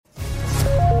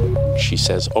She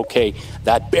says, okay,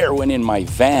 that bear went in my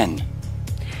van.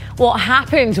 What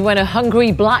happened when a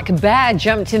hungry black bear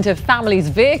jumped into a family's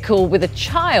vehicle with a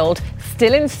child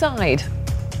still inside?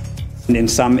 In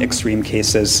some extreme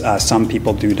cases, some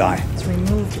people do die.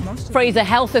 Fraser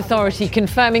Health Authority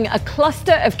confirming a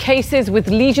cluster of cases with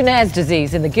Legionnaire's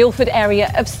disease in the Guildford area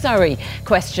of Surrey.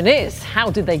 Question is, how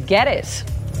did they get it?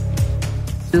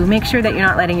 Make sure that you're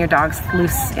not letting your dogs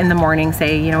loose in the morning,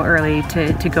 say, early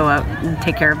to go out and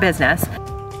take care of business.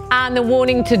 And the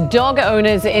warning to dog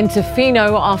owners in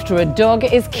Tofino after a dog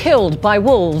is killed by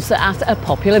wolves at a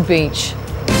popular beach.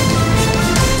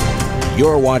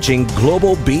 You're watching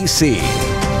Global BC.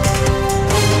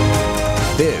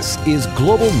 This is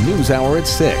Global News Hour at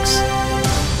 6.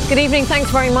 Good evening. Thanks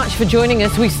very much for joining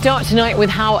us. We start tonight with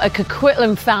how a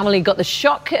Coquitlam family got the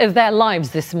shock of their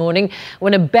lives this morning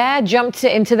when a bear jumped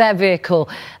into their vehicle.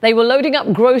 They were loading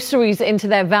up groceries into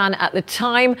their van at the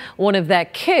time. One of their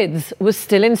kids was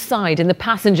still inside in the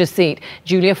passenger seat.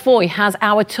 Julia Foy has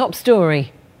our top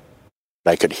story.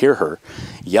 I could hear her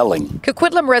yelling.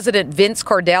 Coquitlam resident Vince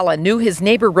Cardella knew his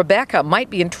neighbor Rebecca might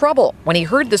be in trouble when he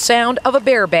heard the sound of a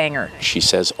bear banger. She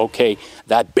says, okay,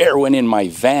 that bear went in my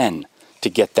van to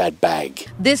get that bag.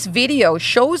 This video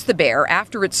shows the bear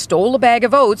after it stole a bag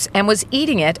of oats and was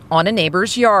eating it on a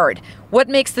neighbor's yard. What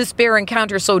makes this bear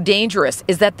encounter so dangerous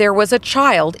is that there was a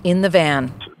child in the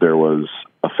van. There was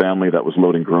a family that was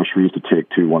loading groceries to take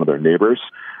to one of their neighbors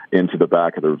into the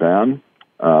back of their van.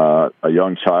 A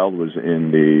young child was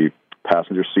in the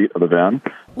passenger seat of the van.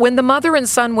 When the mother and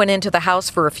son went into the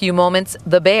house for a few moments,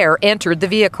 the bear entered the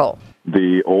vehicle.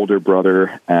 The older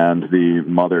brother and the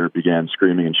mother began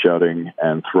screaming and shouting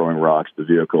and throwing rocks at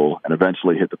the vehicle and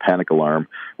eventually hit the panic alarm,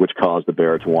 which caused the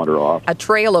bear to wander off. A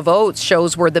trail of oats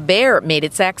shows where the bear made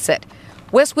its exit.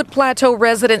 Westwood Plateau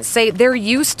residents say they're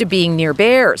used to being near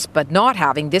bears, but not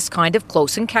having this kind of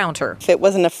close encounter. If it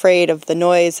wasn't afraid of the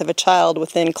noise of a child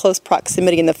within close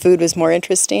proximity and the food was more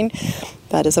interesting,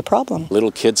 that is a problem.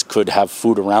 Little kids could have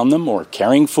food around them or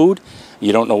carrying food.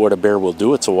 You don't know what a bear will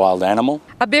do. It's a wild animal.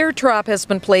 A bear trap has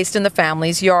been placed in the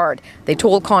family's yard. They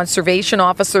told conservation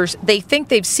officers they think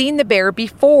they've seen the bear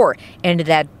before, and it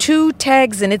had 2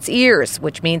 tags in its ears,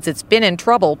 which means it's been in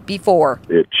trouble before.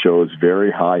 It shows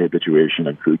very high habituation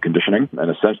and food conditioning and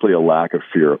essentially a lack of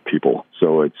fear of people.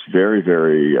 So it's very,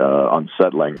 very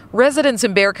unsettling. Residents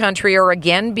in bear country are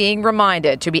again being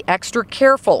reminded to be extra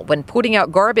careful when putting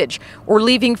out garbage or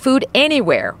leaving food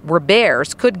anywhere where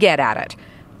bears could get at it.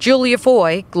 Julia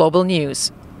Foy, Global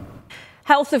News.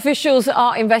 Health officials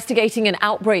are investigating an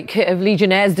outbreak of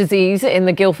Legionnaire's disease in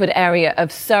the Guildford area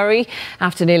of Surrey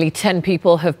after nearly 10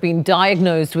 people have been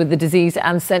diagnosed with the disease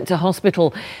and sent to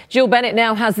hospital. Jill Bennett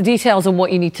now has the details on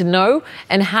what you need to know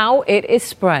and how it is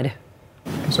spread.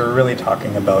 So we're really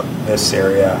talking about this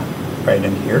area right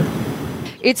in here.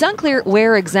 It's unclear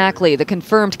where exactly the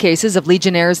confirmed cases of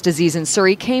Legionnaire's disease in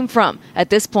Surrey came from. At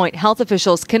this point, health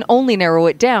officials can only narrow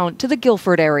it down to the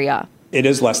Guildford area. It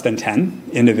is less than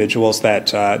 10 individuals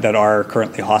that are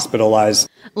currently hospitalized.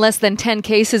 Less than 10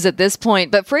 cases at this point,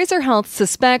 but Fraser Health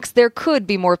suspects there could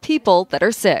be more people that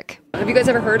are sick. Have you guys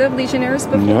ever heard of Legionnaire's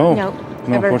before? No,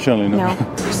 unfortunately, no.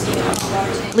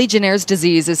 Legionnaire's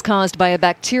disease is caused by a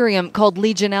bacterium called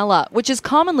Legionella, which is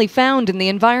commonly found in the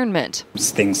environment.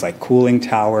 Things like cooling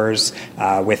towers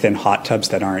within hot tubs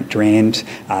that aren't drained,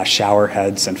 shower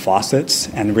heads and faucets,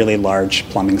 and really large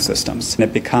plumbing systems. And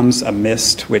it becomes a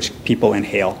mist which people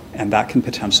inhale, and that can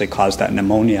potentially cause that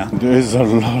pneumonia. There is a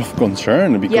lot of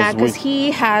concern because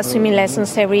he has swimming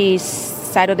lessons every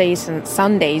Saturdays and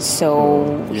Sundays,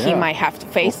 so he might have to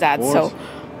face that. So.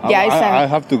 Yeah, I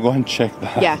have to go and check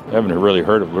that. Yeah. I haven't really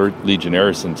heard of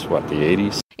Legionnaire since, the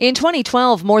 80s? In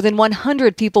 2012, more than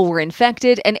 100 people were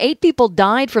infected and 8 people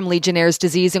died from Legionnaire's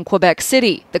disease in Quebec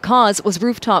City. The cause was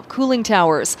rooftop cooling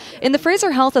towers. In the Fraser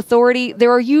Health Authority,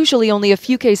 there are usually only a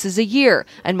few cases a year,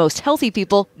 and most healthy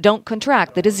people don't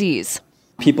contract the disease.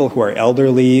 People who are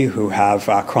elderly, who have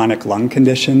chronic lung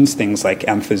conditions, things like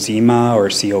emphysema or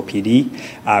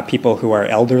COPD, people who are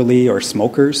elderly or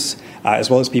smokers, as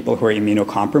well as people who are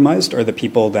immunocompromised, are the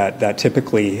people that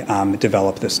typically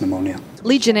develop this pneumonia.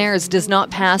 Legionnaire's does not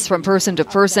pass from person to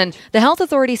person. The health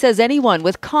authority says anyone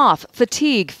with cough,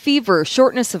 fatigue, fever,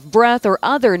 shortness of breath, or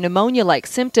other pneumonia-like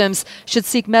symptoms should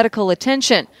seek medical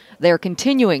attention. They are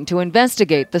continuing to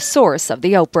investigate the source of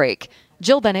the outbreak.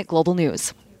 Jill Bennett, Global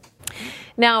News.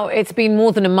 Now, it's been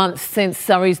more than a month since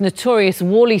Surrey's notorious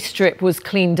Whalley Strip was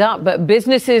cleaned up, but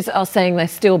businesses are saying they're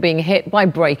still being hit by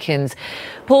break-ins.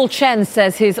 Paul Chen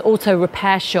says his auto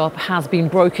repair shop has been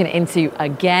broken into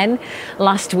again.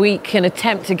 Last week, an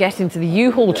attempt to get into the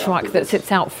U-Haul truck that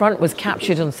sits out front was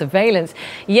captured on surveillance.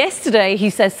 Yesterday, he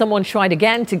says someone tried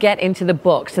again to get into the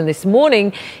box, and this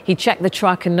morning he checked the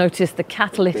truck and noticed the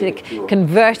catalytic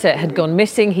converter had gone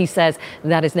missing. He says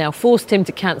that has now forced him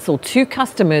to cancel 2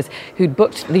 customers who'd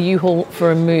booked the U-Haul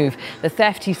for a move. The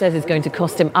theft, he says, is going to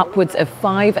cost him upwards of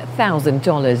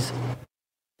 $5,000.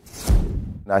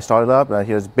 I started up and I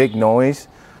hear this big noise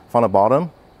from the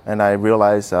bottom, and I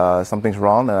realize something's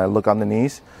wrong, and I look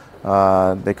underneath.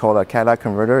 They call it a catalytic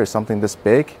converter. It's something this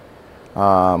big.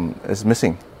 It's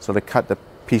missing, so they cut the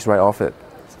piece right off it.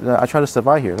 I try to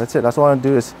survive here. That's it. That's all I want to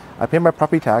do is I pay my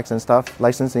property tax and stuff,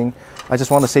 licensing. I just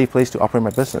want a safe place to operate my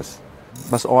business.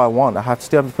 That's all I want. I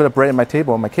still have to put a bread on my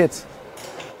table and my kids.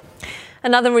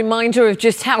 Another reminder of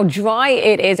just how dry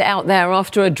it is out there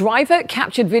after a driver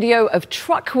captured video of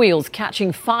truck wheels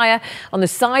catching fire on the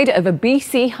side of a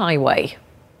BC highway.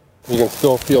 You can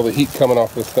still feel the heat coming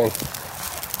off this thing.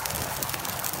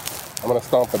 I'm going to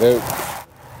stomp it out.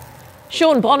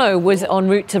 Sean Bono was en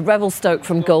route to Revelstoke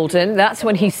from Golden. That's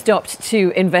when he stopped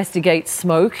to investigate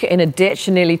smoke in a ditch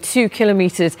nearly 2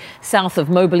 kilometres south of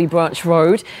Moberly Branch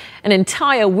Road. An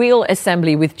entire wheel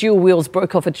assembly with dual wheels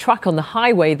broke off a truck on the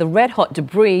highway, the red-hot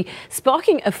debris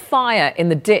sparking a fire in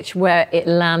the ditch where it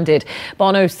landed.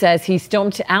 Bono says he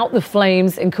stomped out the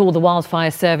flames and called the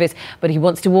wildfire service, but he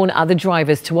wants to warn other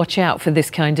drivers to watch out for this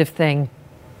kind of thing.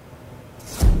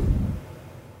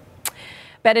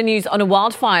 Better news on a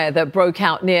wildfire that broke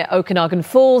out near Okanagan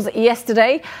Falls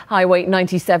yesterday. Highway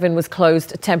 97 was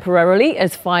closed temporarily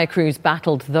as fire crews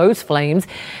battled those flames.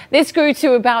 This grew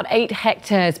to about 8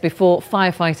 hectares before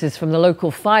firefighters from the local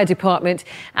fire department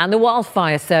and the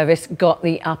wildfire service got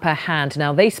the upper hand.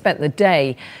 Now, they spent the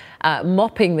day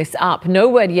mopping this up. No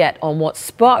word yet on what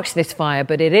sparked this fire,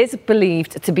 but it is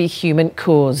believed to be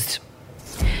human-caused.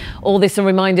 All this a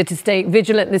reminder to stay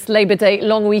vigilant this Labour Day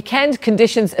long weekend.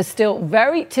 Conditions are still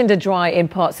very tinder dry in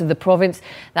parts of the province.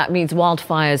 That means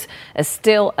wildfires are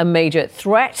still a major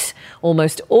threat.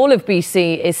 Almost all of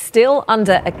BC is still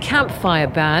under a campfire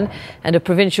ban and a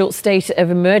provincial state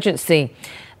of emergency.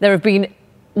 There have been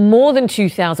more than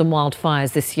 2,000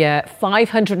 wildfires this year.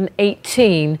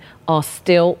 518 are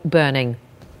still burning.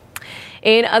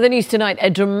 In other news tonight,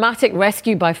 a dramatic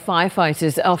rescue by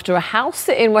firefighters after a house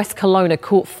in West Kelowna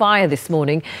caught fire this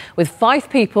morning with 5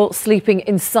 people sleeping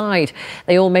inside.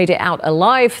 They all made it out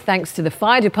alive thanks to the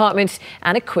fire department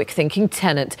and a quick-thinking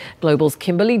tenant. Global's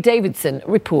Kimberly Davidson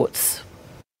reports.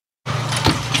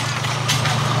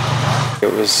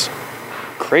 It was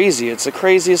crazy. It's the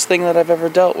craziest thing that I've ever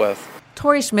dealt with.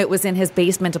 Tori Schmidt was in his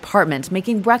basement apartment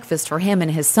making breakfast for him and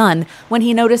his son when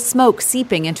he noticed smoke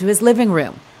seeping into his living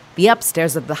room. The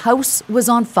upstairs of the house was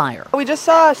on fire. We just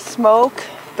saw smoke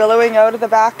billowing out of the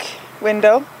back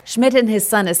window. Schmidt and his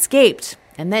son escaped,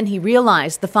 and then he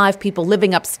realized the 5 people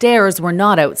living upstairs were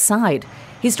not outside.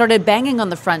 He started banging on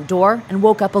the front door and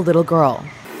woke up a little girl.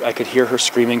 I could hear her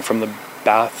screaming from the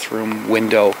bathroom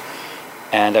window,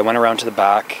 and I went around to the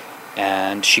back,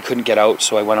 and she couldn't get out,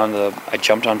 so I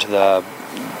jumped onto the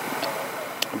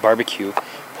barbecue,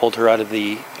 pulled her out of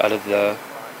the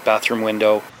bathroom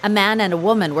window. A man and a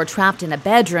woman were trapped in a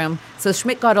bedroom, so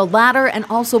Schmidt got a ladder and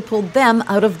also pulled them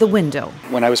out of the window.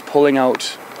 When I was pulling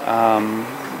out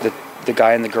the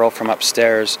guy and the girl from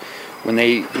upstairs, when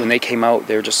they came out,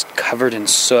 they were just covered in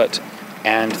soot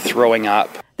and throwing up.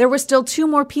 There were still 2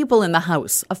 more people in the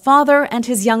house, a father and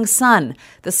his young son.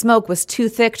 The smoke was too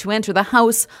thick to enter the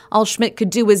house. All Schmidt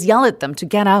could do was yell at them to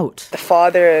get out. The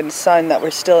father and son that were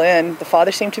still in, the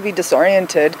father seemed to be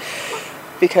disoriented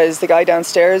because the guy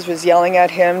downstairs was yelling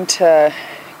at him to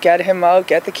get him out,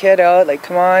 get the kid out, like,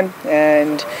 come on.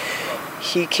 And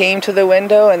he came to the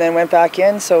window and then went back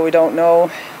in, so we don't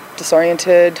know.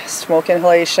 Disoriented, smoke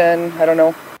inhalation, I don't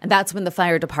know. And that's when the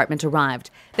fire department arrived.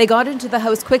 They got into the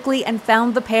house quickly and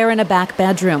found the pair in a back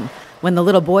bedroom. When the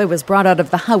little boy was brought out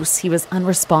of the house, he was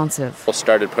unresponsive. We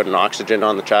started putting oxygen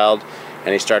on the child,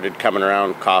 and he started coming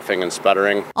around coughing and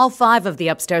sputtering. All 5 of the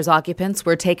upstairs occupants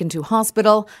were taken to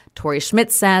hospital. Tori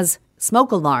Schmidt says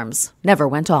smoke alarms never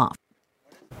went off.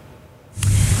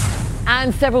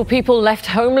 And several people left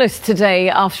homeless today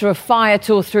after a fire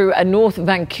tore through a North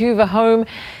Vancouver home.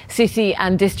 City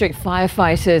and district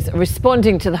firefighters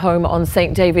responding to the home on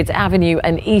St. David's Avenue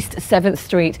and East 7th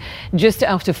Street just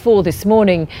after 4 this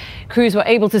morning. Crews were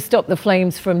able to stop the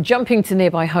flames from jumping to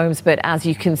nearby homes, but as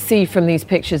you can see from these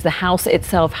pictures, the house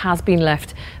itself has been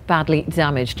left badly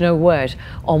damaged. No word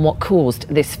on what caused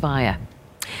this fire.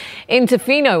 In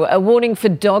Tofino, a warning for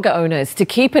dog owners to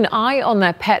keep an eye on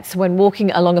their pets when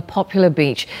walking along a popular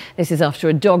beach. This is after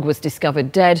a dog was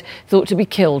discovered dead, thought to be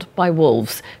killed by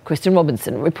wolves. Kristen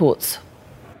Robinson reports.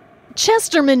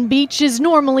 Chesterman Beach is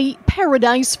normally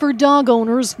paradise for dog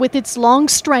owners with its long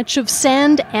stretch of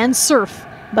sand and surf.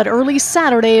 But early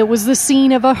Saturday, it was the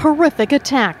scene of a horrific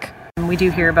attack. We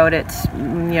do hear about it,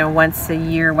 once a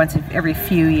year, once every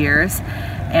few years.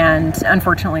 And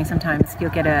unfortunately, sometimes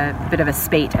you'll get a bit of a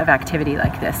spate of activity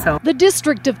like this. So the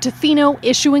district of Tofino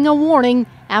issuing a warning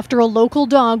after a local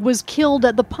dog was killed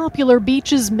at the popular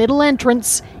beach's middle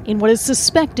entrance in what is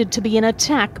suspected to be an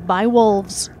attack by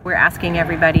wolves. We're asking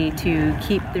everybody to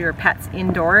keep your pets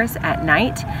indoors at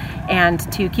night and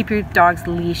to keep your dogs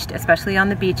leashed, especially on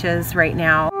the beaches right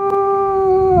now.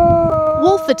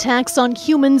 Wolf attacks on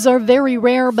humans are very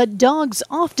rare, but dogs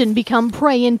often become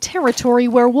prey in territory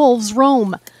where wolves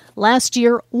roam. Last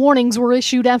year, warnings were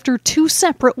issued after 2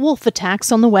 separate wolf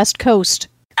attacks on the West Coast.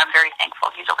 I'm very thankful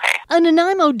he's okay. A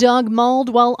Nanaimo dog mauled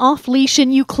while off-leash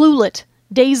in Ucluelet.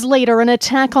 Days later, an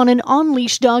attack on an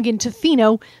on-leash dog in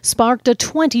Tofino sparked a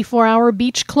 24-hour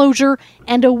beach closure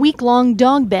and a week-long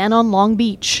dog ban on Long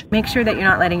Beach. Make sure that you're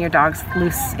not letting your dogs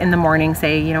loose in the morning,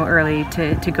 say, early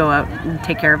to go out and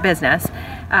take care of business.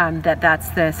 That's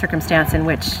the circumstance in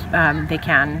which they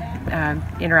can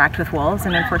interact with wolves,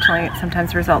 and unfortunately it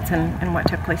sometimes results in what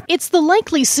took place. It's the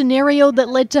likely scenario that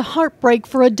led to heartbreak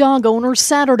for a dog owner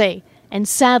Saturday. And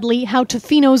sadly, how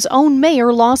Tofino's own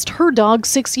mayor lost her dog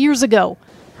 6 years ago.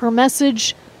 Her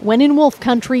message, when in wolf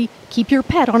country, keep your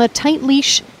pet on a tight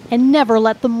leash and never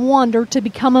let them wander to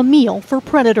become a meal for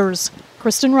predators.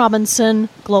 Kristen Robinson,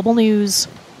 Global News.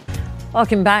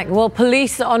 Welcome back. Well,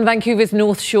 police on Vancouver's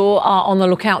North Shore are on the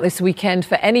lookout this weekend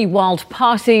for any wild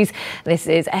parties. This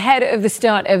is ahead of the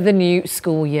start of the new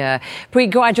school year.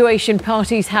 Pre-graduation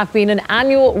parties have been an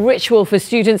annual ritual for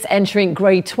students entering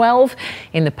grade 12.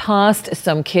 In the past,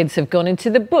 some kids have gone into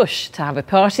the bush to have a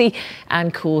party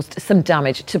and caused some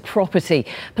damage to property.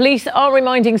 Police are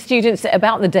reminding students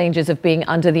about the dangers of being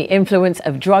under the influence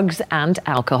of drugs and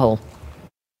alcohol.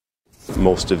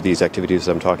 Most of these activities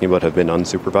I'm talking about have been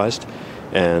unsupervised,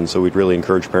 and so we'd really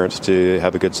encourage parents to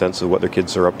have a good sense of what their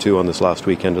kids are up to on this last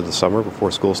weekend of the summer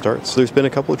before school starts. There's been a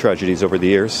couple of tragedies over the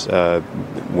years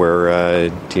where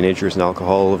teenagers and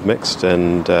alcohol have mixed,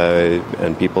 and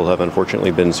people have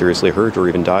unfortunately been seriously hurt or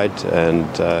even died, and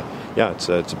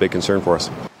it's a big concern for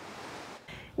us.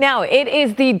 Now, it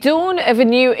is the dawn of a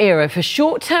new era for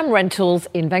short-term rentals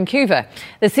in Vancouver.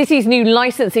 The city's new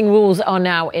licensing rules are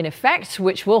now in effect,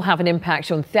 which will have an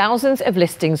impact on thousands of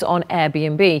listings on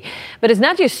Airbnb. But as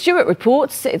Nadia Stewart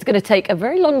reports, it's going to take a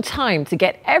very long time to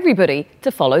get everybody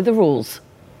to follow the rules.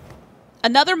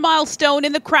 Another milestone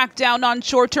in the crackdown on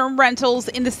short-term rentals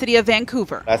in the city of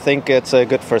Vancouver. I think it's a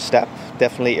good first step.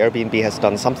 Definitely Airbnb has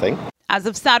done something. As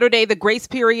of Saturday, the grace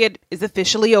period is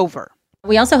officially over.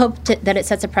 We also hope that it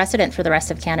sets a precedent for the rest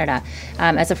of Canada.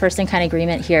 As a first-in-kind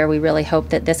agreement here, we really hope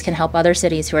that this can help other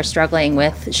cities who are struggling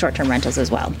with short-term rentals as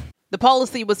well. The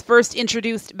policy was first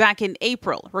introduced back in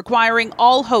April, requiring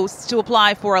all hosts to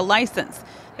apply for a license.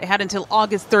 They had until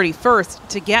August 31st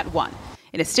to get one.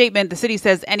 In a statement, the city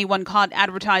says anyone caught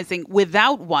advertising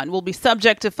without one will be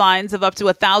subject to fines of up to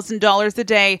 $1,000 a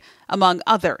day, among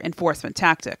other enforcement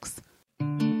tactics.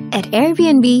 At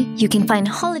Airbnb, you can find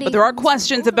holiday... But there are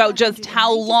questions about just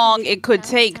how long it could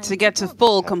take to get to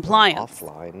full compliance.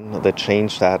 Offline, the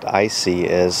change that I see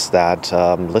is that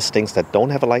listings that don't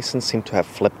have a license seem to have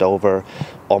flipped over,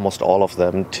 almost all of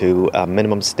them, to a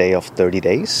minimum stay of 30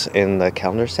 days in the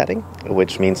calendar setting,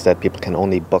 which means that people can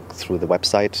only book through the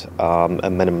website a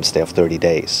minimum stay of 30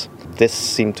 days. This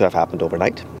seemed to have happened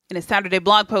overnight. In a Saturday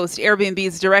blog post,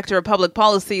 Airbnb's director of public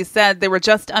policy said there were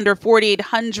just under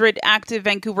 4,800 active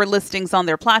Vancouver listings on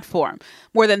their platform,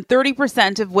 more than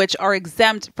 30% of which are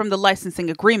exempt from the licensing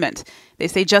agreement. They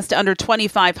say just under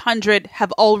 2,500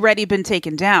 have already been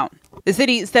taken down. The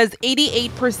city says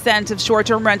 88% of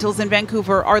short-term rentals in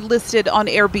Vancouver are listed on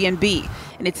Airbnb,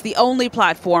 and it's the only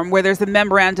platform where there's a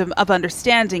memorandum of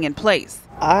understanding in place.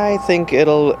 I think it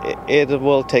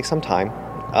will take some time.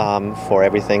 For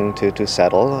everything to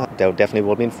settle. There definitely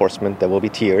will be enforcement. There will be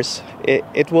tiers.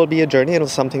 It will be a journey and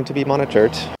something to be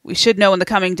monitored. We should know in the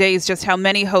coming days just how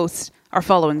many hosts are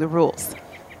following the rules.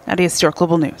 Nadia Stewart,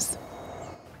 Global News.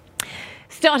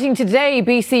 Starting today,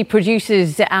 BC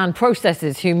producers and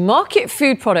processors who market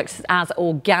food products as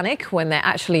organic when they're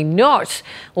actually not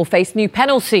will face new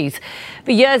penalties.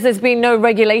 For years, there's been no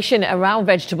regulation around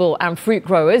vegetable and fruit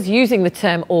growers using the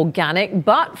term organic.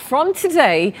 But from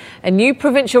today, a new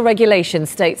provincial regulation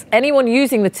states anyone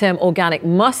using the term organic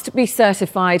must be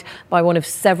certified by one of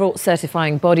several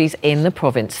certifying bodies in the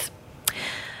province.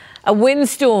 A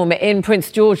windstorm in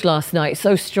Prince George last night,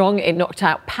 so strong it knocked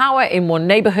out power in one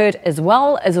neighbourhood as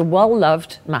well as a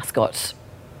well-loved mascot.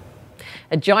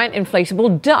 A giant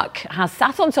inflatable duck has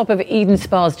sat on top of Eden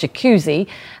Spa's jacuzzi,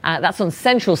 that's on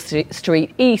Central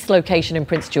Street East location in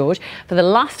Prince George, for the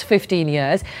last 15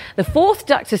 years. The fourth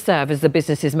duck to serve as the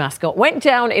business's mascot went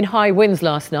down in high winds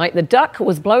last night. The duck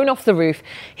was blown off the roof,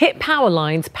 hit power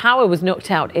lines. Power was knocked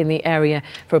out in the area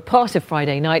for a part of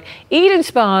Friday night. Eden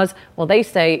Spas, well, they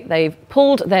say they've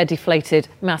pulled their deflated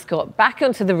mascot back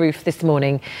onto the roof this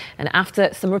morning. And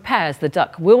after some repairs, the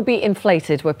duck will be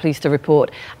inflated, we're pleased to report,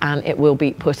 and it will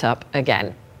be put up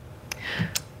again.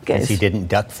 Because he didn't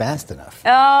duck fast enough.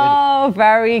 Oh,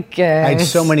 very good. I had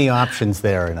so many options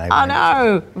there. And I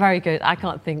know. Very good. I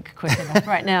can't think quick enough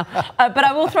right now. But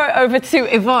I will throw it over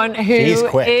to Yvonne, who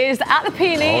is at the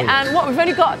Peony. Oh, yeah. And what, we've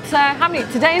only got, how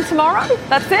many? Today and tomorrow?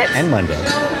 That's it? And Monday.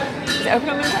 Is it open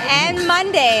on Monday? And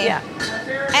Monday.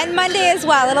 Yeah. And Monday as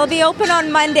well. It'll be open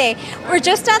on Monday. We're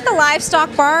just at the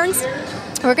livestock barns.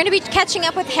 We're going to be catching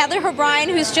up with Heather O'Brien,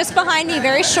 who's just behind me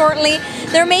very shortly.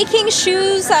 They're making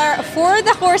shoes for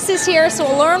the horses here, so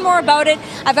we'll learn more about it.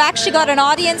 I've actually got an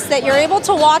audience that you're able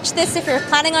to watch this if you're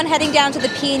planning on heading down to the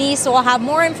Peony, so we'll have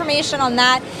more information on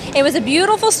that. It was a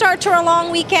beautiful start to our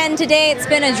long weekend today. It's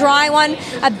been a dry one.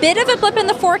 A bit of a blip in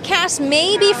the forecast,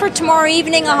 maybe for tomorrow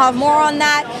evening. I'll have more on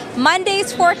that.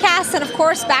 Monday's forecast, and of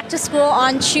course, back to school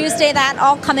on Tuesday. That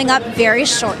all coming up very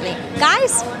shortly.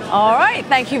 Guys? All right,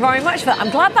 thank you very much for that.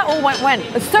 I'm glad that all went.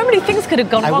 So many things could have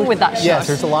gone wrong with that shot. Yes,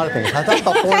 there's a lot of things. I thought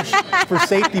the horse, for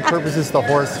safety purposes, the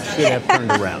horse should have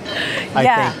turned around.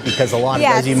 I think because a lot of,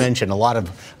 as you mentioned, a lot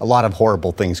of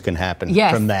horrible things can happen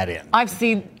from that end. I've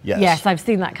seen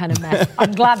that kind of mess.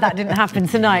 I'm glad that didn't happen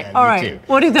tonight. All right, too.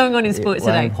 What is going on in sports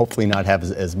today? Hopefully not have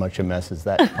as much a mess as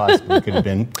that possibly could have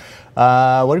been.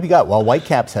 What have you got? Well,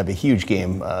 Whitecaps have a huge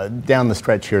game down the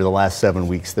stretch here the last 7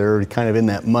 weeks. They're kind of in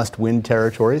that must-win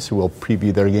territory, so we'll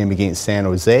preview their game against San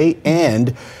Jose.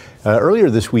 And earlier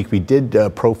this week, we did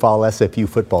profile SFU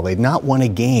football. They've not won a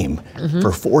game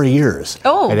for 4 years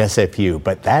at SFU,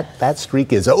 but that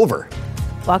streak is over.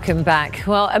 Welcome back.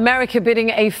 Well, America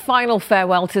bidding a final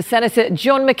farewell to Senator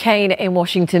John McCain in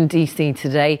Washington, D.C.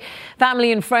 today.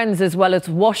 Family and friends, as well as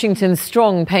Washington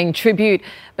Strong, paying tribute.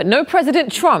 But no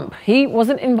President Trump. He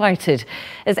wasn't invited.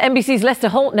 As NBC's Lester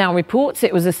Holt now reports,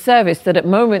 it was a service that at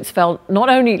moments felt not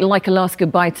only like a last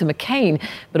goodbye to McCain,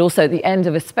 but also the end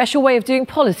of a special way of doing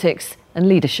politics and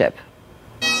leadership.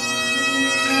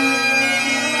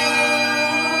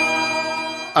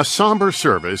 A somber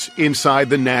service inside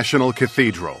the National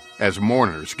Cathedral as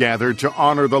mourners gathered to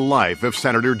honor the life of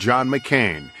Senator John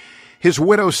McCain. His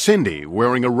widow Cindy,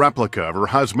 wearing a replica of her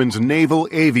husband's naval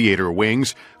aviator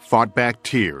wings, fought back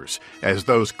tears as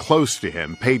those close to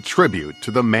him paid tribute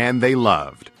to the man they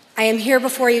loved. I am here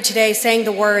before you today saying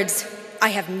the words I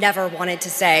have never wanted to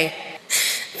say.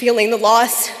 Feeling the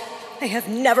loss I have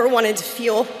never wanted to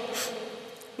feel.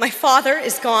 My father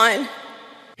is gone.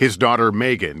 His daughter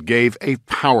Megan gave a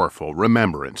powerful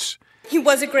remembrance. He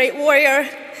was a great warrior.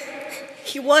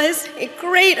 He was a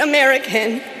great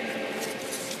American.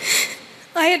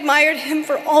 I admired him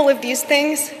for all of these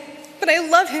things, but I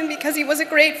love him because he was a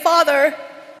great father.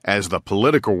 As the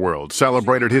political world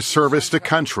celebrated his service to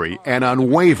country and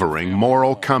unwavering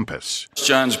moral compass.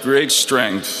 John's great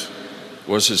strength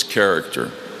was his character.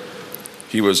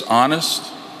 He was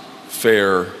honest,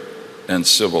 fair, and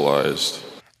civilized.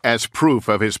 As proof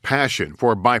of his passion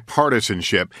for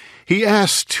bipartisanship, he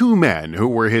asked two men who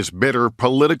were his bitter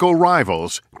political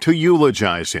rivals to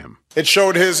eulogize him. It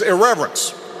showed his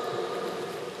irreverence,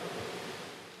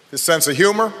 his sense of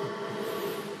humor,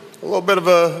 a little bit of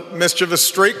a mischievous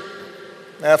streak.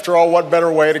 After all, what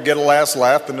better way to get a last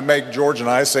laugh than to make George and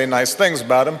I say nice things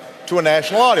about him to a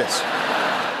national audience?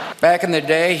 Back in the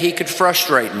day, he could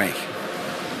frustrate me.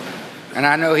 And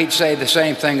I know he'd say the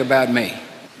same thing about me.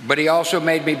 But he also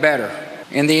made me better.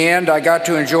 In the end, I got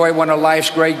to enjoy one of life's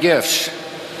great gifts,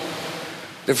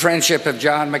 the friendship of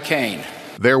John McCain.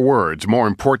 Their words more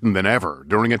important than ever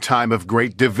during a time of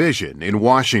great division in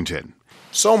Washington.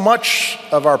 So much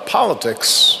of our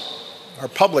politics, our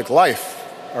public life,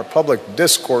 our public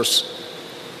discourse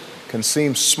can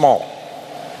seem small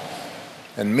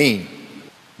and mean.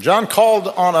 John called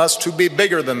on us to be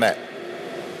bigger than that.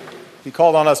 He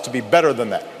called on us to be better than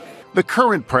that. The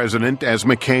current president, as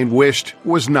McCain wished,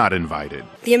 was not invited.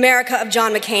 The America of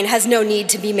John McCain has no need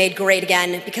to be made great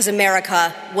again because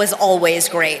America was always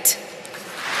great.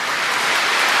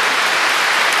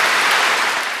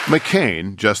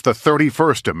 McCain, just the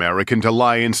 31st American to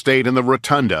lie in state in the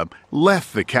Rotunda,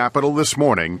 left the Capitol this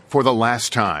morning for the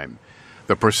last time.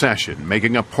 The procession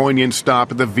making a poignant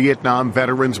stop at the Vietnam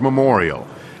Veterans Memorial,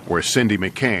 where Cindy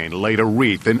McCain laid a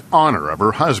wreath in honor of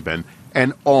her husband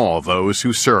and all those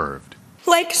who served.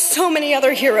 Like so many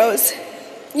other heroes,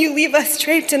 you leave us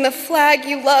draped in the flag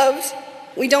you loved.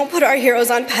 We don't put our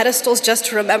heroes on pedestals just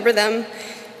to remember them.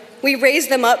 We raise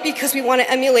them up because we want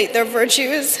to emulate their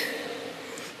virtues.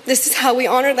 This is how we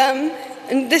honor them,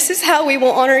 and this is how we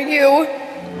will honor you.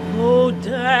 Oh,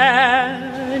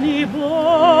 Danny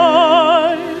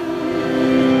boy,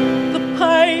 the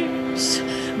pipes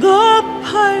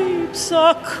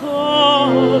are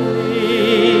calling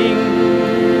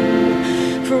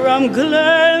from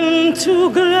glen to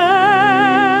glen.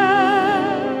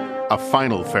 A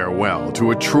final farewell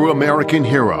to a true American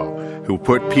hero who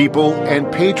put people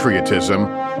and patriotism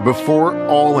before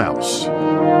all else.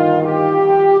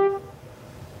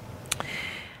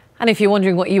 And if you're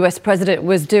wondering what US President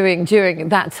was doing during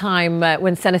that time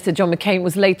when Senator John McCain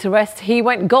was laid to rest, he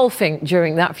went golfing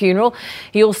during that funeral.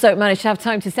 He also managed to have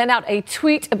time to send out a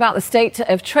tweet about the state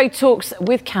of trade talks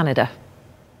with Canada.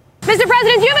 Mr.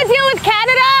 President, do you have a deal with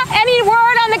Canada? Any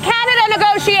word on the Canada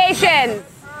negotiations?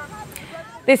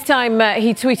 This time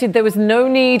he tweeted there was no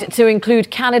need to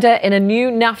include Canada in a new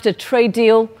NAFTA trade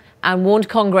deal and warned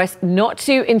Congress not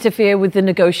to interfere with the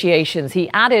negotiations.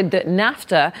 He added that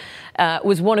NAFTA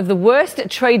was one of the worst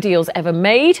trade deals ever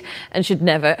made and should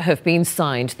never have been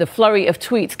signed. The flurry of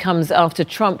tweets comes after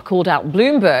Trump called out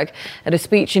Bloomberg at a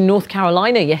speech in North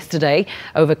Carolina yesterday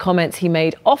over comments he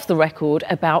made off the record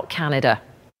about Canada.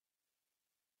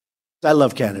 I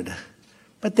love Canada,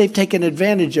 but they've taken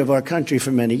advantage of our country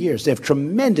for many years. They have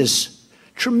tremendous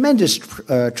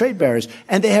trade barriers,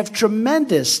 and they have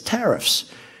tremendous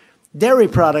tariffs. Dairy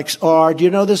products are, do you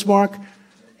know this, Mark?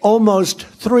 Almost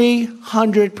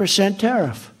 300%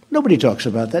 tariff. Nobody talks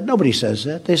about that. Nobody says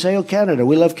that. They say, oh, Canada,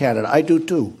 we love Canada. I do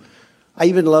too. I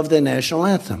even love their national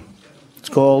anthem. It's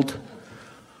called,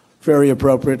 very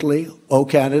appropriately, Oh,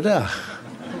 Canada.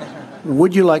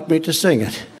 Would you like me to sing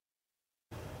it?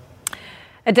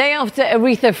 A day after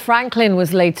Aretha Franklin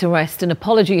was laid to rest, an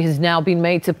apology has now been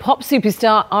made to pop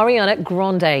superstar Ariana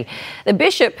Grande. The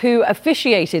bishop who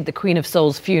officiated the Queen of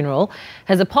Soul's funeral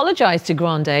has apologized to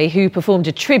Grande, who performed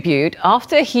a tribute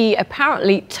after he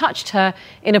apparently touched her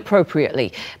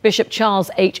inappropriately. Bishop Charles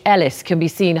H. Ellis can be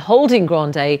seen holding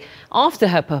Grande after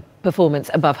her performance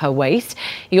above her waist.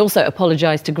 He also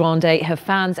apologized to Grande, her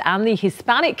fans and the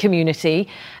Hispanic community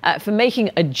for making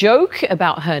a joke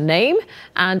about her name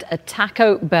and a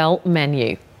Taco Bell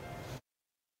menu.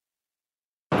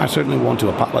 I certainly want to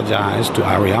apologize to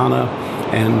Ariana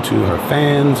and to her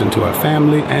fans and to her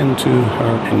family and to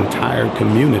her entire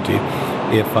community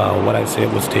if what I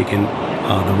said was taken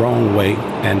the wrong way.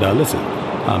 And listen,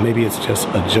 maybe it's just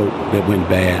a joke that went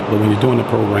bad, but when you're doing the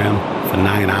program for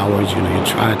 9 hours, you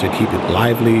try to keep it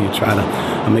lively, you try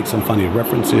to make some funny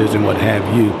references and what have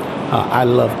you. I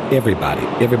love everybody.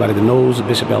 Everybody that knows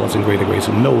Bishop Ellis and Greater Grace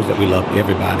knows that we love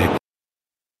everybody.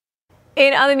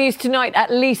 In other news tonight,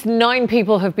 at least 9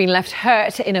 people have been left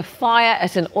hurt in a fire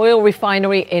at an oil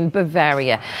refinery in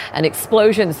Bavaria. An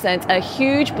explosion sent a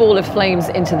huge ball of flames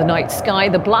into the night sky.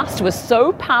 The blast was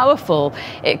so powerful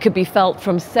it could be felt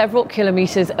from several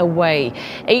kilometers away.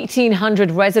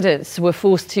 1,800 residents were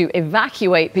forced to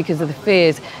evacuate because of the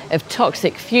fears of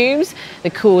toxic fumes. The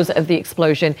cause of the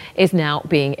explosion is now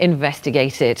being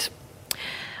investigated.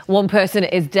 1 person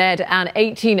is dead and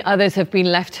 18 others have been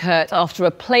left hurt after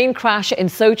a plane crash in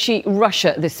Sochi,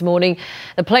 Russia this morning.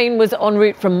 The plane was en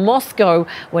route from Moscow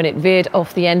when it veered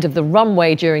off the end of the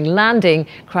runway during landing,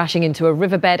 crashing into a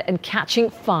riverbed and catching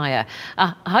fire.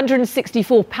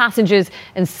 164 passengers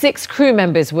and 6 crew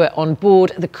members were on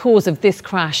board. The cause of this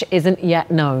crash isn't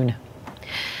yet known.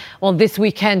 Well, this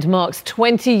weekend marks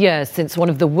 20 years since one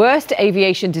of the worst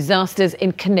aviation disasters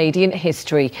in Canadian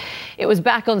history. It was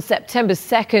back on September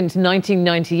 2nd,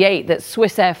 1998, that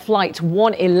Swissair Flight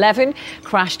 111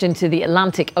 crashed into the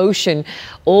Atlantic Ocean.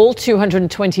 All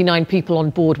 229 people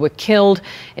on board were killed.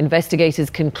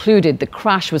 Investigators concluded the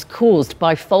crash was caused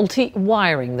by faulty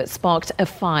wiring that sparked a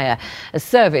fire. A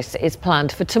service is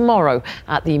planned for tomorrow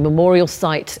at the memorial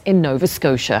site in Nova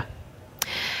Scotia.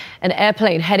 An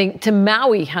airplane heading to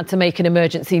Maui had to make an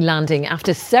emergency landing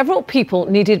after several people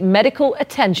needed medical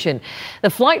attention. The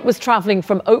flight was traveling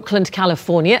from Oakland,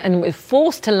 California, and was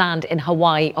forced to land in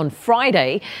Hawaii on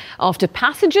Friday after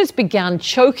passengers began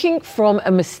choking from a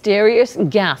mysterious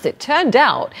gas. It turned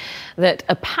out that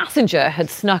a passenger had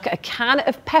snuck a can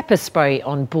of pepper spray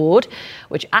on board,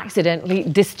 which accidentally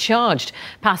discharged.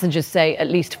 Passengers say at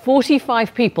least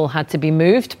 45 people had to be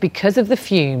moved because of the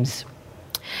fumes.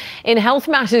 In Health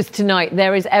Matters tonight,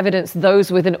 there is evidence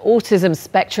those with an autism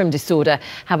spectrum disorder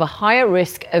have a higher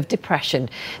risk of depression.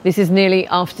 This is nearly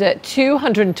after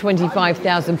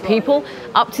 225,000 people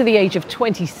up to the age of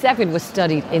 27 were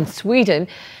studied in Sweden.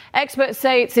 Experts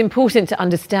say it's important to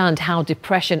understand how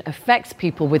depression affects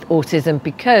people with autism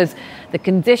because the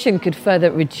condition could further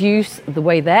reduce the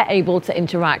way they're able to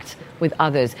interact with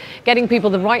others. Getting people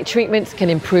the right treatments can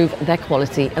improve their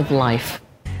quality of life.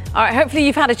 All right, hopefully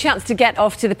you've had a chance to get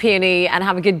off to the P&E and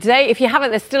have a good day. If you haven't,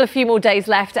 there's still a few more days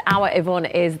left. Our Yvonne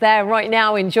is there right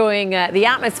now enjoying the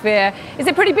atmosphere. Is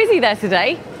it pretty busy there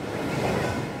today?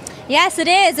 Yes, it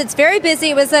is. It's very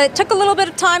busy. It took a little bit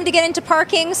of time to get into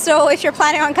parking, so if you're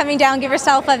planning on coming down, give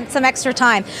yourself some extra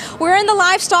time. We're in the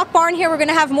livestock barn here. We're going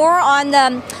to have more on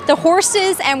the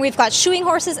horses, and we've got shoeing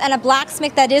horses and a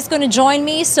blacksmith that is going to join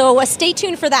me, so stay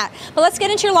tuned for that. But let's get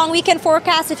into your long weekend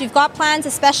forecast. If you've got plans,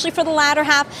 especially for the latter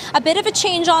half, a bit of a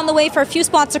change on the way for a few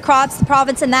spots across the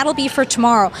province, and that'll be for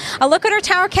tomorrow. A look at our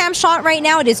tower cam shot right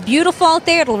now. It is beautiful out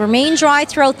there. It'll remain dry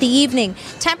throughout the evening.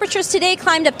 Temperatures today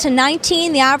climbed up to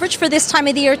 19. The average for this time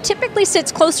of the year typically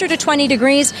sits closer to 20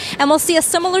 degrees, and we'll see a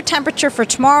similar temperature for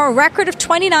tomorrow. A record of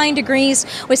 29 degrees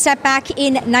was set back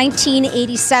in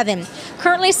 1987.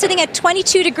 Currently sitting at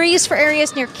 22 degrees for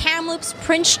areas near Kamloops,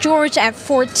 Prince George at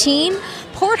 14,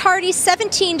 Port Hardy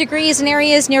 17 degrees in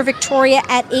areas near Victoria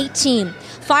at 18.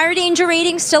 Fire danger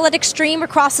rating still at extreme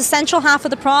across the central half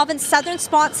of the province. Southern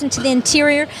spots into the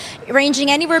interior ranging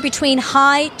anywhere between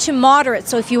high to moderate.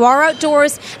 So if you are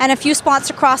outdoors, and a few spots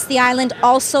across the island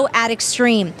also at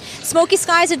extreme. Smoky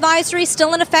skies advisory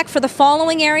still in effect for the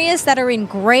following areas that are in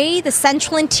gray, the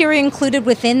central interior included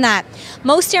within that.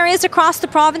 Most areas across the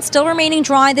province still remaining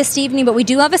dry this evening, but we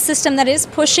do have a system that is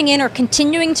pushing in or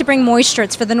continuing to bring moisture.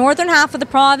 It's for the northern half of the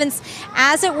province.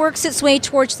 As it works its way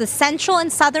towards the central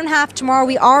and southern half tomorrow,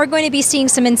 we are going to be seeing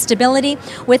some instability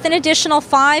with an additional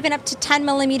 5 and up to 10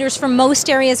 millimeters for most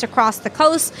areas across the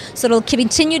coast. So it'll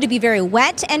continue to be very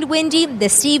wet and windy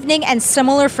this evening and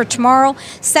similar for tomorrow.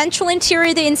 Central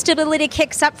interior, the instability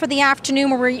kicks up for the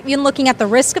afternoon where we're even looking at the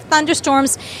risk of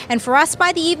thunderstorms. And for us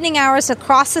by the evening hours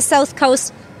across the south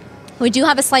coast, we do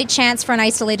have a slight chance for an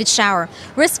isolated shower.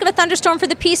 Risk of a thunderstorm for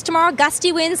the Peace tomorrow.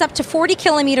 Gusty winds up to 40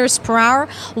 kilometers per hour.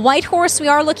 Whitehorse, we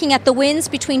are looking at the winds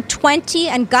between 20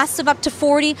 and gusts of up to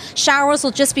 40. Showers will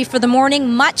just be for the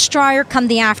morning. Much drier come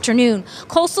the afternoon.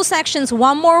 Coastal sections,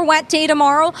 one more wet day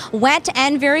tomorrow. Wet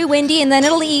and very windy, and then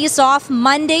it'll ease off.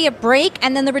 Monday, a break,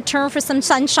 and then the return for some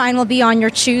sunshine will be on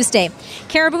your Tuesday.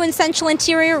 Caribou and central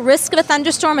interior, risk of a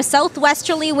thunderstorm. A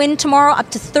southwesterly wind tomorrow up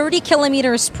to 30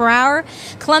 kilometers per hour.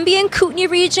 Columbia and Kootenay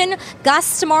region,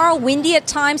 gusts tomorrow, windy at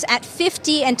times at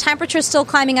 50, and temperatures still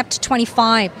climbing up to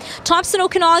 25. Thompson,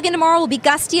 Okanagan tomorrow will be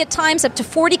gusty at times up to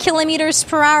 40 kilometers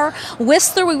per hour.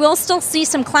 Whistler, we will still see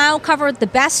some cloud cover. The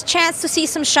best chance to see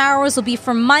some showers will be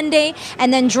for Monday,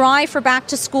 and then dry for back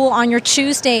to school on your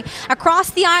Tuesday. Across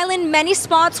the island, many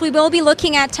spots we will be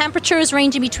looking at temperatures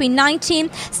ranging between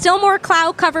 19, still more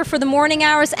cloud cover for the morning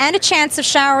hours and a chance of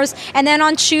showers, and then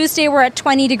on Tuesday we're at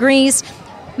 20 degrees.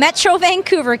 Metro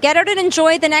Vancouver, get out and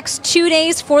enjoy the next 2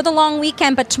 days for the long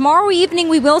weekend. But tomorrow evening,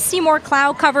 we will see more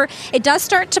cloud cover. It does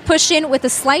start to push in with a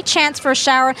slight chance for a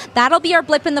shower. That'll be our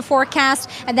blip in the forecast.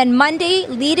 And then Monday,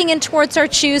 leading in towards our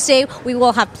Tuesday, we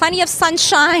will have plenty of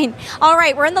sunshine. All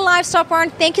right, we're in the livestock barn.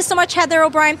 Thank you so much, Heather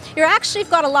O'Brien. You've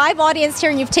got a live audience here,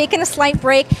 and you've taken a slight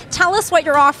break. Tell us what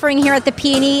you're offering here at the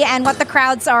P&E and what the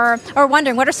crowds are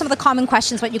wondering. What are some of the common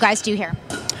questions, what you guys do here?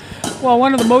 Well,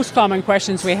 one of the most common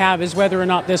questions we have is whether or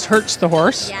not this hurts the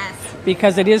horse. Yes.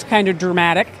 Because it is kind of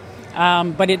dramatic,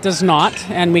 but it does not.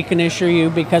 And we can assure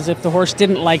you, because if the horse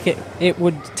didn't like it, it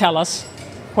would tell us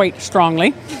quite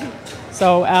strongly.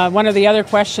 So one of the other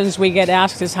questions we get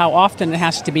asked is how often it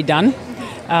has to be done,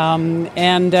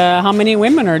 and how many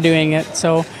women are doing it.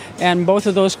 And both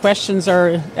of those questions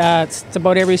are, it's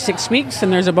about every 6 weeks,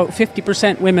 and there's about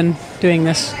 50% women doing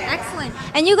this. Excellent.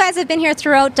 And you guys have been here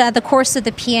throughout the course of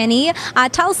the P&E.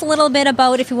 Tell us a little bit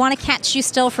about, if you want to catch you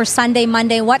still for Sunday,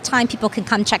 Monday, what time people can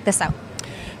come check this out.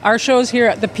 Our shows here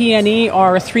at the P&E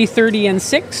are 3:30 and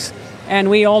 6, and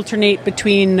we alternate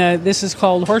between, this is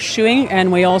called horseshoeing,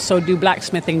 and we also do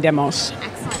blacksmithing demos.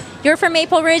 Excellent. You're from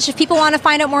Maple Ridge. If people want to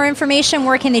find out more information,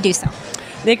 where can they do so?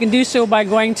 They can do so by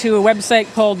going to a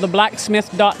website called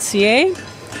theblacksmith.ca,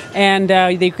 and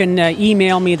they can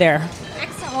email me there.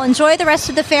 Well, well. Enjoy the rest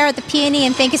of the fair at the Peony,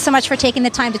 and thank you so much for taking the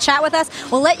time to chat with us.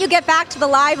 We'll let you get back to the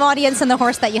live audience and the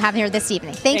horse that you have here this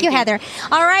evening. Thank you, Heather.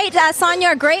 All right,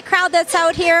 Sonia, a great crowd that's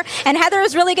out here, and Heather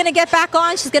is really going to get back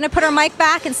on. She's going to put her mic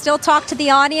back and still talk to the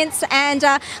audience. And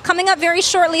coming up very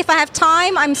shortly, if I have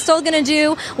time, I'm still going to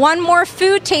do one more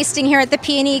food tasting here at the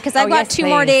Peony because I've got two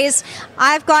more days.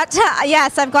 I've got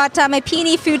my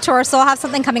Peony food tour, so I'll have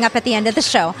something coming up at the end of the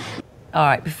show. All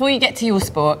right, before you get to your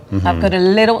sport, I've got a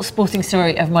little sporting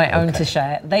story of my own to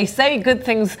share. They say good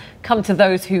things come to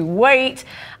those who wait.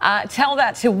 Tell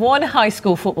that to one high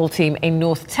school football team in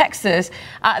North Texas.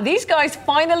 These guys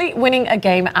finally winning a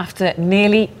game after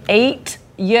nearly 8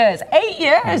 years. 8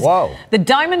 years! Whoa. The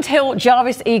Diamond Hill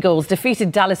Jarvis Eagles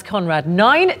defeated Dallas Conrad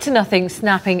 9-0,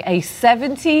 snapping a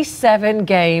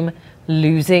 77-game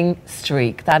losing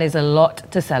streak. That is a lot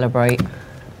to celebrate.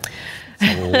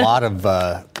 A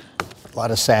lot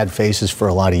of sad faces for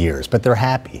a lot of years, but they're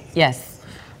happy. Yes.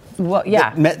 Well,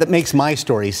 yeah. That makes my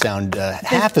story sound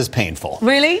half as painful.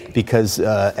 Really? Because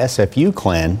SFU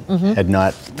Clan had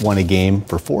not won a game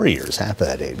for 4 years, half of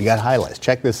that day. We got highlights.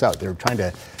 Check this out. They were trying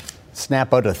to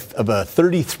snap out of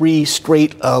 33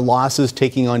 straight losses,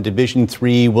 taking on Division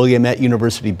III Willamette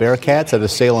University Bearcats out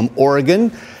of Salem,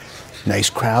 Oregon. Nice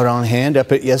crowd on hand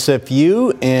up at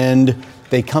SFU, and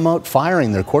they come out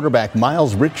firing. Their quarterback,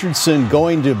 Miles Richardson,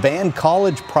 going to Band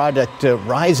College product,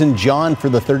 Ryzen John for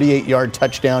the 38-yard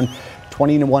touchdown.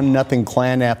 21-0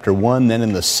 Clan after one. Then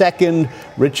in the second,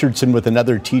 Richardson with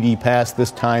another TD pass,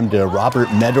 this time to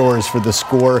Robert Meadors for the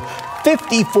score.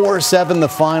 54-7 the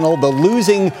final. The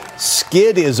losing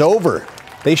skid is over.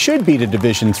 They should beat a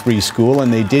Division III school,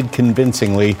 and they did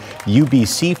convincingly.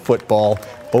 UBC football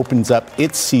opens up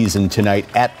its season tonight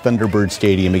at Thunderbird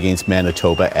Stadium against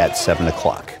Manitoba at 7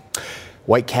 o'clock.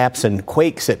 Whitecaps and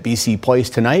Quakes at BC Place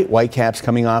tonight. Whitecaps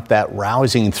coming off that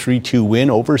rousing 3-2 win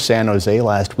over San Jose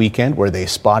last weekend, where they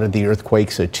spotted the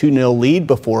Earthquakes a 2-0 lead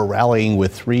before rallying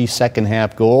with 3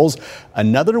 second-half goals.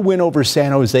 Another win over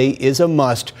San Jose is a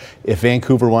must if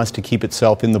Vancouver wants to keep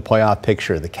itself in the playoff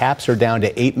picture. The Caps are down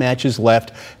to 8 matches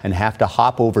left and have to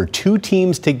hop over 2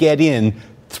 teams to get in.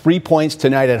 3 points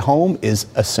tonight at home is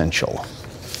essential.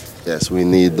 Yes, we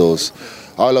need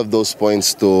all of those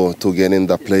points to get in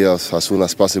the playoffs as soon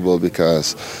as possible,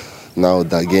 because now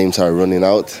the games are running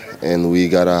out and we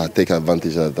gotta take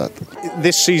advantage of that.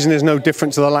 This season is no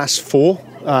different to the last 4.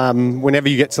 Whenever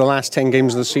you get to the last 10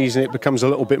 games of the season, it becomes a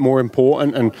little bit more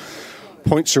important, and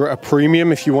points are at a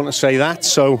premium, if you want to say that.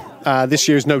 So this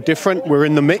year is no different. We're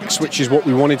in the mix, which is what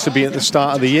we wanted to be at the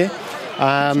start of the year.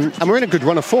 And we're in a good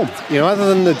run of form. Other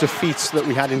than the defeats that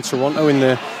we had in Toronto in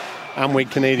the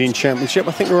Amway Canadian Championship,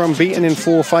 I think we're unbeaten in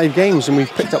 4 or 5 games, and we've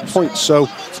picked up points. So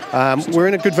we're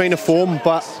in a good vein of form,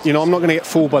 but I'm not going to get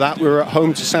fooled by that. We were at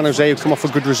home to San Jose, who come off a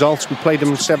good results. We played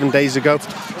them 7 days ago.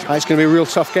 It's going to be a real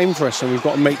tough game for us, and we've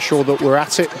got to make sure that we're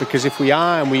at it, because if we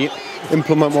are and we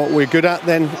implement what we're good at,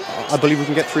 then I believe we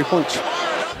can get 3 points.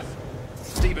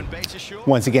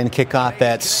 Once again, kickoff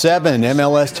at 7.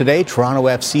 MLS today, Toronto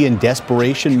FC in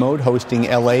desperation mode hosting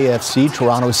LAFC.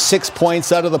 Toronto 6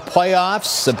 points out of the playoffs.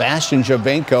 Sebastian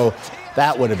Giovinco,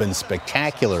 that would have been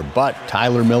spectacular, but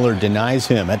Tyler Miller denies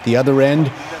him. At the other end,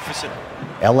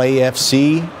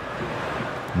 LAFC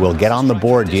will get on the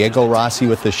board. Diego Rossi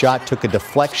with the shot took a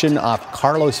deflection off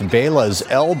Carlos Vela's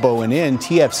elbow and in.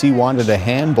 TFC wanted a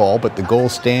handball, but the goal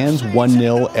stands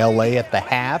 1-0 LA at the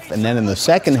half. And then in the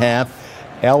second half,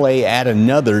 LA add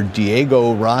another.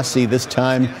 Diego Rossi this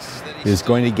time is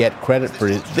going to get credit for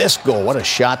this goal. What a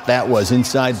shot that was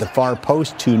inside the far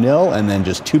post, 2-0. And then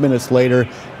just 2 minutes later,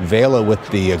 Vela with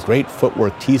the great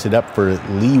footwork tees it up for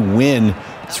Lee Win.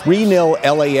 3-0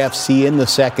 LAFC in the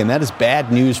second. That is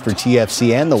bad news for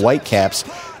TFC and the Whitecaps,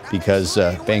 because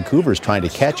Vancouver's trying to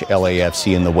catch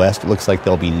LAFC in the West. It looks like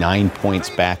they'll be 9 points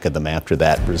back of them after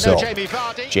that result.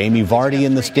 Jamie Vardy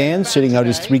in the stands, sitting out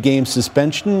his 3-game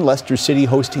suspension. Leicester City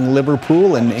hosting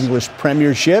Liverpool in English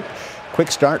Premiership.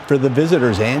 Quick start for the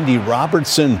visitors. Andy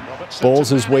Robertson bowls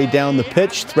his way down the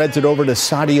pitch, threads it over to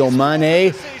Sadio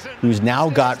Mane, who's now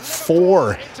got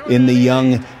 4 in the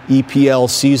young EPL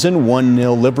season.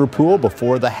 1-0 Liverpool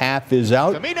before the half is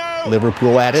out.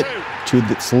 Liverpool at it to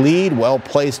its lead. Well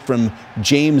placed from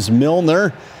James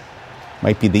Milner.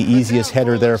 Might be the easiest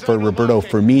header there for Roberto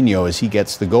Firmino as he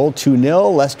gets the goal.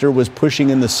 2-0. Leicester was pushing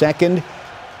in the second.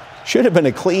 Should have been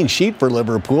a clean sheet for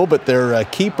Liverpool, but their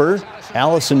keeper,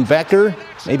 Alisson Becker,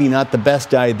 maybe not the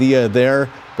best idea there.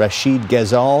 Rashid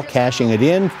Ghazal cashing it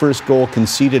in. First goal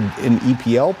conceded in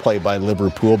EPL play by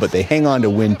Liverpool, but they hang on to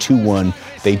win 2-1.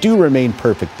 They do remain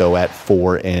perfect, though, at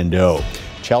 4-0.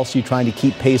 Chelsea trying to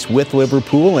keep pace with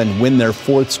Liverpool and win their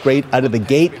 4th straight out of the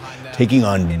gate, taking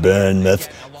on Bournemouth.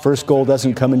 First goal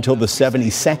doesn't come until the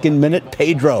 72nd minute.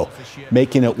 Pedro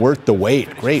making it worth the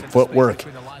wait. Great footwork.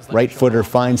 Right footer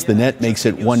finds the net, makes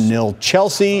it 1-0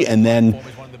 Chelsea, and then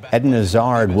Eden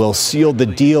Hazard will seal the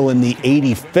deal in the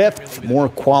 85th. More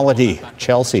quality.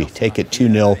 Chelsea take it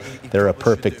 2-0. They're a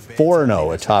perfect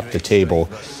 4-0 atop the table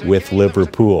with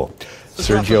Liverpool.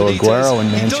 Sergio Aguero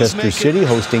and Manchester City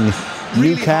hosting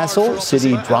Newcastle.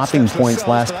 City dropping points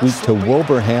last week to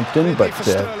Wolverhampton, but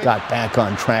got back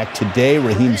on track today.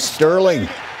 Raheem Sterling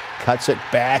cuts it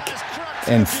back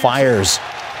and fires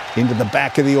into the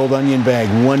back of the old onion bag.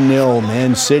 1-0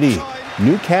 Man City.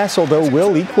 Newcastle, though,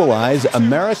 will equalize.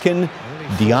 American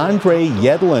DeAndre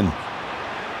Yedlin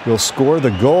will score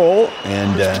the goal,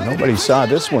 and nobody saw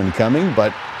this one coming,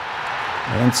 but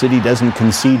Man City doesn't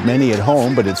concede many at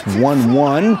home, but it's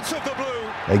 1-1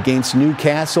 against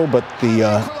Newcastle, but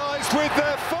the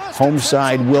home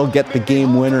side will get the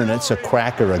game winner, and it's a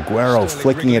cracker. Aguero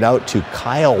flicking it out to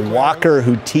Kyle Walker,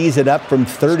 who tees it up from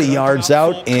 30 yards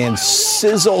out and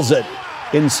sizzles it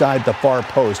inside the far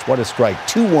post. What a strike.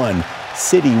 2-1.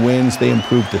 City wins. They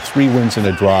improve to 3 wins and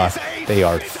a draw. They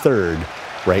are third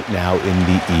right now in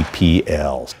the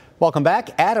EPL. Welcome back.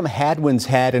 Adam Hadwin's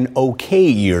had an okay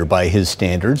year by his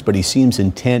standards, but he seems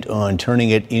intent on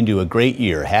turning it into a great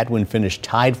year. Hadwin finished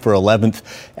tied for 11th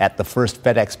at the first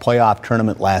FedEx playoff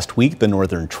tournament last week, the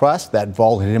Northern Trust. That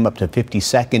vaulted him up to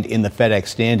 52nd in the FedEx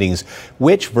standings,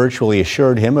 which virtually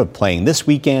assured him of playing this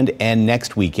weekend and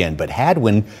next weekend. But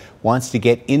Hadwin wants to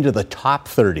get into the top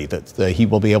 30 that he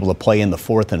will be able to play in the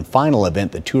fourth and final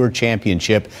event, the Tour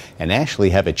Championship, and actually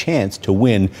have a chance to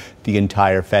win the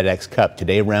entire FedEx Cup.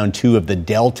 Today, round 2 of the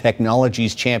Dell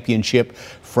Technologies Championship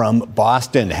from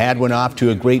Boston. Hadwin off to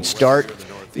a great start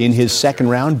in his second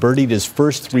round, birdied his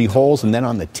first 3 holes, and then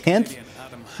on the 10th,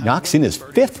 knocks in his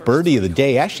 5th birdie of the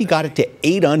day, actually got it to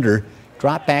 8 under,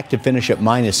 dropped back to finish at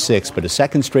 -6, but a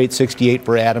second straight 68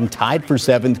 for Adam, tied for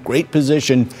 7th, great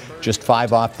position, just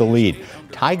 5 off the lead.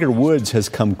 Tiger Woods has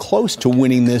come close to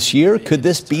winning this year. Could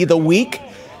this be the week?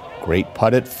 Great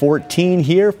putt at 14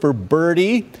 here for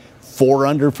birdie. 4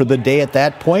 under for the day at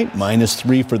that point,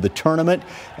 -3 for the tournament,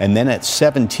 and then at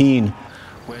 17,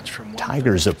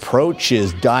 Tiger's approach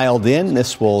is dialed in.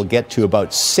 This will get to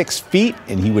about 6 feet,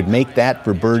 and he would make that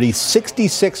for birdie.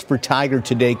 66 for Tiger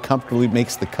today, comfortably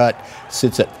makes the cut,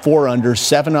 sits at 4 under,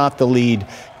 7 off the lead,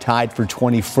 tied for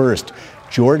 21st.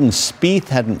 Jordan Spieth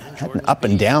had an up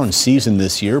and down season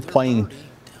this year, playing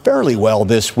fairly well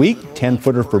this week.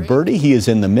 10-footer for birdie. He is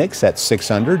in the mix at 6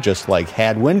 under, just like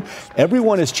Hadwin.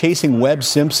 Everyone is chasing Webb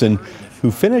Simpson, who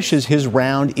finishes his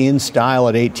round in style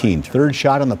at 18. Third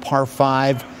shot on the par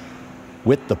 5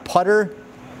 with the putter,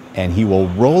 and he will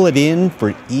roll it in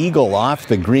for eagle off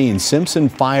the green. Simpson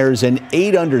fires an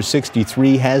 8 under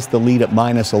 63, has the lead at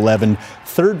 -11.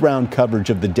 Third round coverage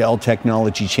of the Dell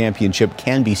Technology Championship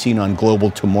can be seen on Global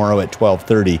tomorrow at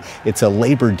 12:30. It's a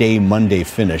Labor Day Monday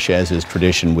finish, as is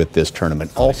tradition with this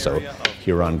tournament. Also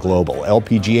here on Global.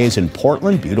 LPGA's in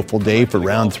Portland. Beautiful day for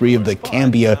round 3 of the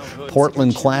Cambia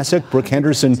Portland Classic. Brooke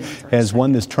Henderson has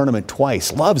won this tournament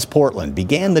twice. Loves Portland.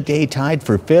 Began the day tied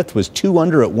for 5th, was 2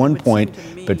 under at one point,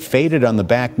 but faded on the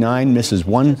back 9, misses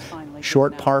 1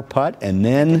 short par putt, and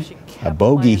then a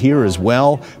bogey here as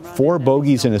well. 4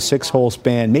 bogeys in a 6-hole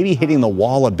span, maybe hitting the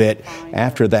wall a bit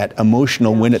after that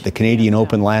emotional win at the Canadian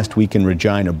Open last week in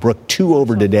Regina. Brooke 2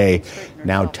 over today,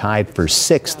 now tied for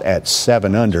 6th at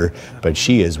 7 under, but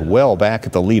she is well back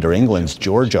at the leader. England's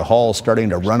Georgia Hall starting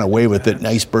to run away with it.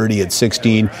 Nice birdie at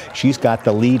 16. She's got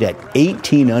the lead at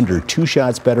 18 under, 2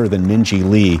 shots better than Minjee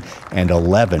Lee, and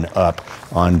 11 up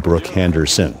on Brooke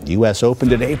Henderson. U.S. Open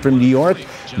today from New York.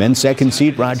 Men's second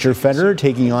seed Roger Federer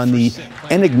taking on the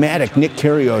enigmatic Nick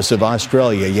Kyrgios of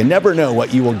Australia. You never know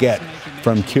what you will get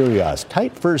from Kyrgios.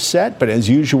 Tight first set, but as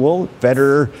usual,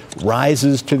 Federer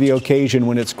rises to the occasion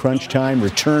when it's crunch time.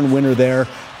 Return winner there,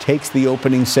 takes the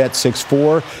opening set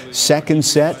 6-4. Second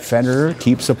set, Federer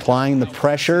keeps applying the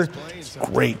pressure.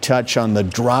 Great touch on the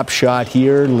drop shot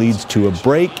here, leads to a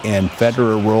break, and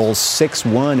Federer rolls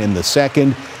 6-1 in the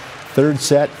second. Third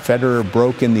set, Federer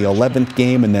broke in the 11th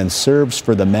game and then serves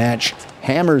for the match.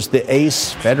 Hammers the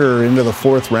ace. Federer into the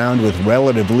 4th round with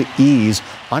relative ease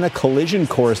on a collision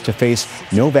course to face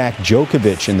Novak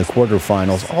Djokovic in the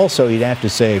quarterfinals. Also, you'd have to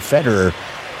say Federer,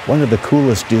 one of the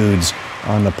coolest dudes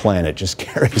on the planet, just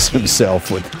carries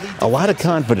himself with a lot of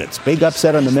confidence. Big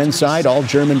upset on the men's side, all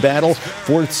German battle.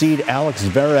 4th seed Alex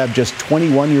Zverev, just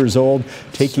 21 years old,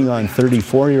 taking on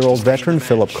 34-year-old veteran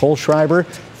Philip Kohlschreiber.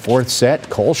 4th set,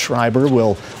 Kohlschreiber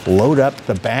will load up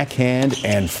the backhand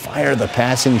and fire the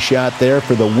passing shot there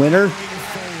for the winner.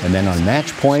 And then on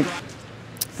match point,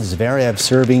 Zverev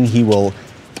serving, he will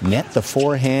net the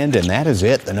forehand, and that is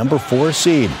it. The number 4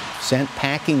 seed sent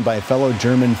packing by fellow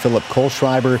German Philipp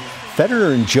Kohlschreiber.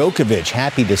 Federer and Djokovic,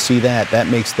 happy to see that. That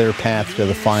makes their path to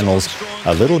the finals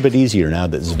a little bit easier now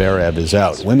that Zverev is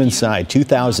out. Women's side,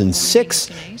 2006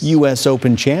 U.S.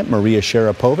 Open champ Maria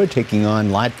Sharapova taking on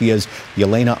Latvia's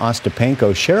Jelena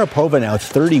Ostapenko. Sharapova now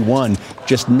 31,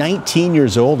 just 19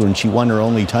 years old when she won her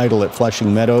only title at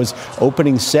Flushing Meadows.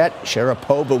 Opening set,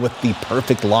 Sharapova with the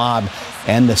perfect lob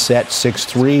and the set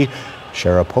 6-3.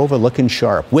 Sharapova looking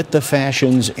sharp with the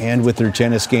fashions and with her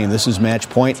tennis game. This is match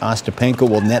point. Ostapenko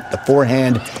will net the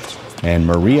forehand. And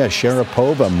Maria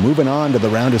Sharapova moving on to the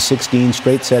round of 16.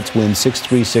 Straight sets win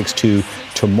 6-3,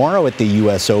 6-2. Tomorrow at the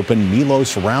U.S. Open,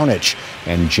 Milos Raonic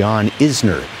and John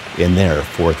Isner in their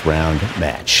 4th round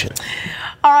match.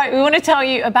 All right, we want to tell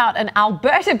you about an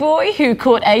Alberta boy who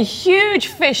caught a huge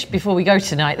fish before we go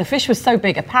tonight. The fish was so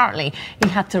big, apparently, he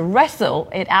had to wrestle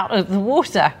it out of the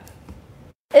water.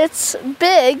 It's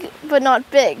big, but not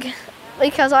big,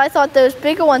 because I thought there was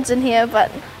bigger ones in here,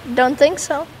 but don't think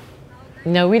so.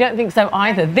 No, we don't think so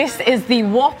either. This is the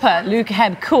whopper Luke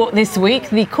had caught this week.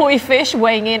 The koi fish,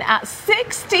 weighing in at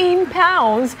 16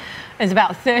 pounds, is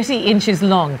about 30 inches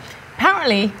long.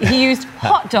 Apparently, he used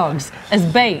hot dogs as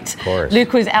bait. Of course.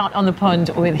 Luke was out on the pond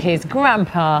with his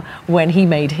grandpa when he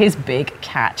made his big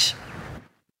catch.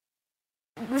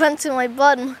 Went to my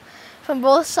blood from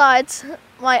both sides.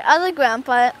 My other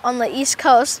grandpa on the East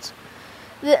Coast,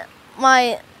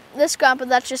 this grandpa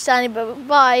that's just standing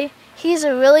by, he's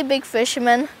a really big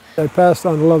fisherman. I passed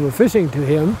on the love of fishing to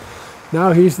him.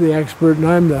 Now he's the expert and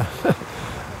I'm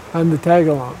the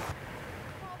tag-along.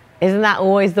 Isn't that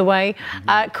always the way?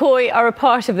 Koi are a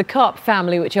part of the carp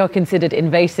family, which are considered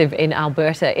invasive in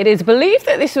Alberta. It is believed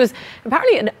that this was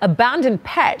apparently an abandoned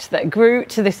pet that grew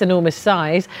to this enormous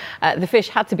size. The fish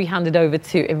had to be handed over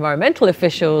to environmental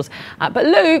officials. But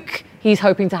Luke, he's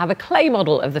hoping to have a clay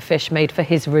model of the fish made for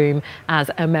his room as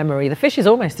a memory. The fish is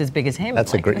almost as big as him.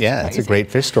 That's that's a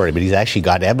great fish story, but he's actually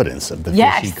got evidence of the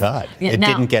fish he caught. Yeah, it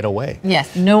didn't get away.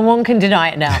 Yes, no one can deny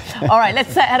it now. All right,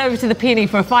 let's head over to the Peony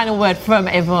for a final word from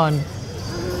Yvonne.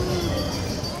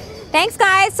 Thanks,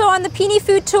 guys. So on the Peony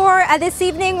Food Tour this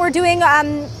evening, we're doing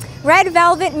red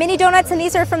velvet mini donuts, and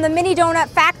these are from the Mini Donut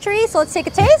Factory. So let's take a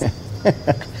taste.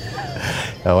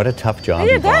 Oh, what a tough job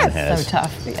Yvonne has. So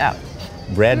tough, yeah.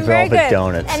 Red velvet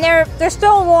donuts. And they're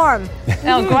still warm.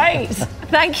 Oh, great.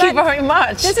 Thank you very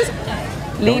much. This is...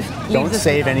 Don't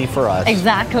save any for us.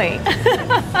 Exactly.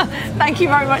 Thank you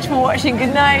very much for watching.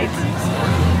 Good night.